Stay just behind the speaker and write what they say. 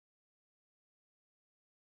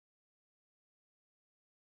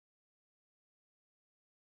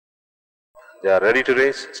They are ready to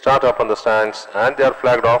race, start up on the stands, and they are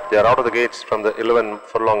flagged off. They are out of the gates from the 11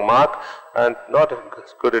 furlong mark, and not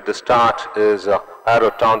as good at the start is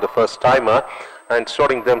Arrow Town, the first timer, and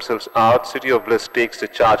sorting themselves out. City of Bliss takes the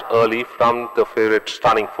charge early from the favorite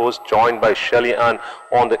Stunning Force, joined by Shelly Ann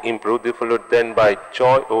on the improve. They followed then by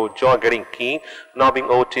Joy. Oh, Joy getting keen, now being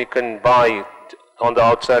overtaken by. On the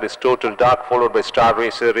outside is Total Dark, followed by Star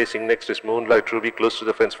Racer. Racing next is Moonlight Ruby, close to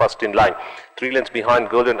the fence, first in line. 3 lengths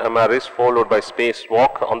behind Golden Amaris, followed by Space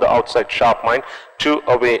Walk. On the outside, Sharp Mind. 2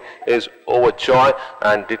 away is Overjoy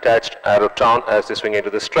and Detached Arrow Town as they swing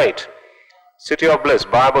into the straight. City of Bliss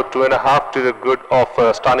by about 2.5 to the good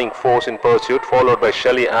of Stunning Force in pursuit, followed by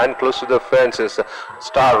Shelly Ann. Close to the fence is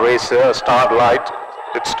Star Racer, Starlight.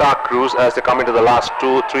 It's Star Cruise as they come into the last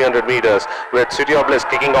 300 meters with City of Bliss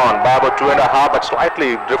kicking on by about 2.5 but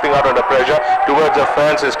slightly drifting out under pressure towards the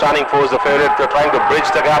fence is Stunning Force, the favorite. They're trying to bridge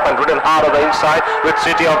the gap and ridden hard on the inside with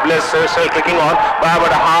City of Bliss still kicking on by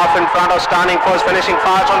about a half in front of Stunning Force, finishing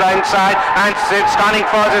fast on the inside, and Stunning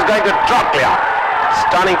Force is going to drop clear.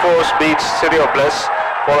 Stunning Force beats City of Bliss,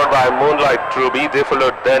 followed by Moonlight Ruby. They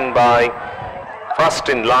followed then by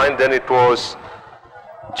first in line, then it was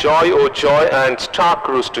Joy Oh Joy and Star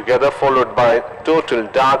Cruise together, followed by Total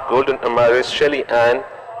Dark, Golden Amaris, Shelly Ann,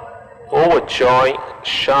 Overjoy,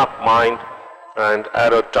 Sharp Mind, and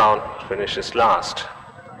Arrow Town finishes last.